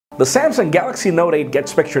The Samsung Galaxy Note 8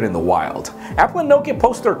 gets pictured in the wild. Apple and Nokia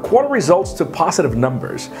post their quarter results to positive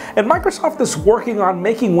numbers, and Microsoft is working on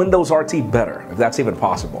making Windows RT better, if that's even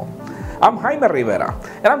possible. I'm Jaime Rivera,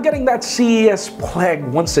 and I'm getting that CES plague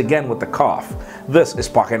once again with the cough. This is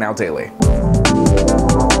Pocketnow Daily.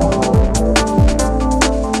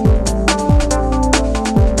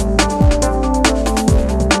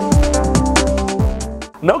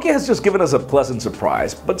 Nokia has just given us a pleasant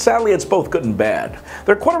surprise, but sadly it's both good and bad.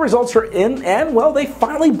 Their quarter results are in and, well, they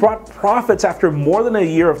finally brought profits after more than a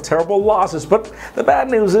year of terrible losses, but the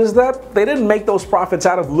bad news is that they didn't make those profits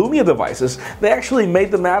out of Lumia devices, they actually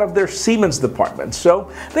made them out of their Siemens department.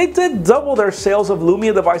 So they did double their sales of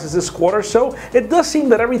Lumia devices this quarter, so it does seem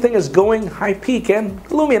that everything is going high peak, and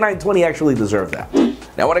Lumia 920 actually deserved that.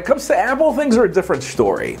 Now when it comes to Apple, things are a different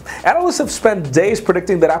story. Analysts have spent days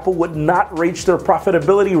predicting that Apple would not reach their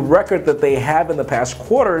profitability record that they have in the past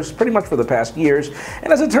quarters, pretty much for the past years,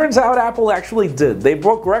 and as it turns out, Apple actually did. They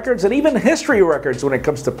broke records and even history records when it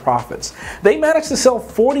comes to profits. They managed to sell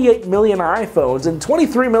 48 million iPhones and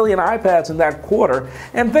 23 million iPads in that quarter,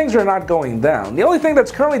 and things are not going down. The only thing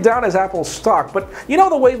that's currently down is Apple's stock, but you know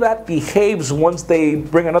the way that behaves once they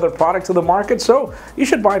bring another product to the market, so you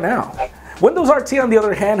should buy now. Windows RT, on the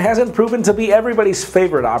other hand, hasn't proven to be everybody's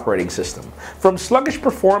favorite operating system. From sluggish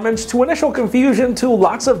performance to initial confusion to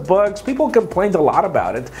lots of bugs, people complained a lot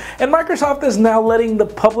about it, and Microsoft is now letting the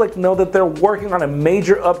public know that they're working on a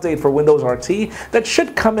major update for Windows RT that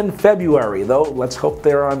should come in February, though let's hope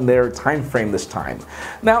they're on their time frame this time.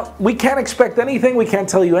 Now, we can't expect anything, we can't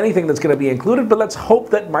tell you anything that's going to be included, but let's hope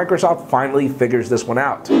that Microsoft finally figures this one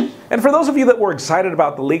out. And for those of you that were excited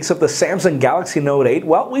about the leaks of the Samsung Galaxy Note 8,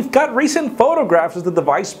 well, we've got recent photographs of the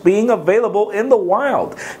device being available in the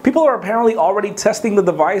wild. People are apparently already testing the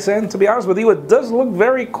device, and to be honest with you, it does look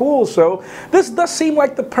very cool. So this does seem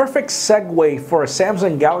like the perfect segue for a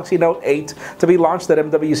Samsung Galaxy Note 8 to be launched at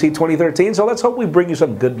MWC 2013, so let's hope we bring you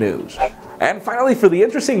some good news. And finally, for the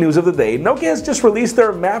interesting news of the day, Nokia has just released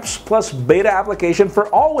their Maps Plus beta application for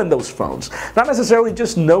all Windows phones, not necessarily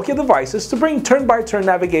just Nokia devices, to bring turn-by-turn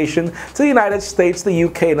navigation to the United States, the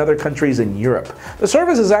UK, and other countries in Europe. The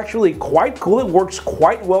service is actually quite cool. It works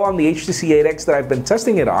quite well on the HTC 8X that I've been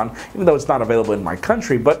testing it on, even though it's not available in my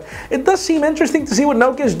country, but it does seem interesting to see what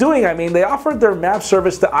Nokia is doing. I mean, they offered their Maps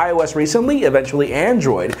service to iOS recently, eventually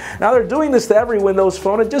Android. Now they're doing this to every Windows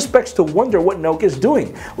phone. It just begs to wonder what Nokia is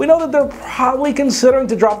doing. We know that they're probably considering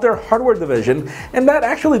to drop their hardware division, and that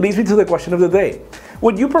actually leads me to the question of the day.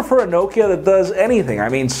 Would you prefer a Nokia that does anything, I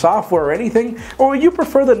mean software or anything, or would you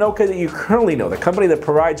prefer the Nokia that you currently know, the company that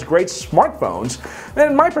provides great smartphones? And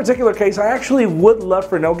in my particular case, I actually would love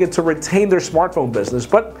for Nokia to retain their smartphone business,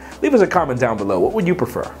 but leave us a comment down below. What would you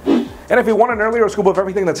prefer? And if you want an earlier scoop of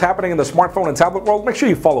everything that's happening in the smartphone and tablet world, make sure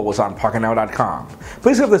you follow us on Pocketnow.com.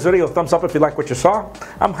 Please give this video a thumbs up if you like what you saw.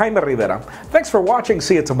 I'm Jaime Rivera. Thanks for watching.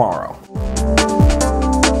 See you tomorrow.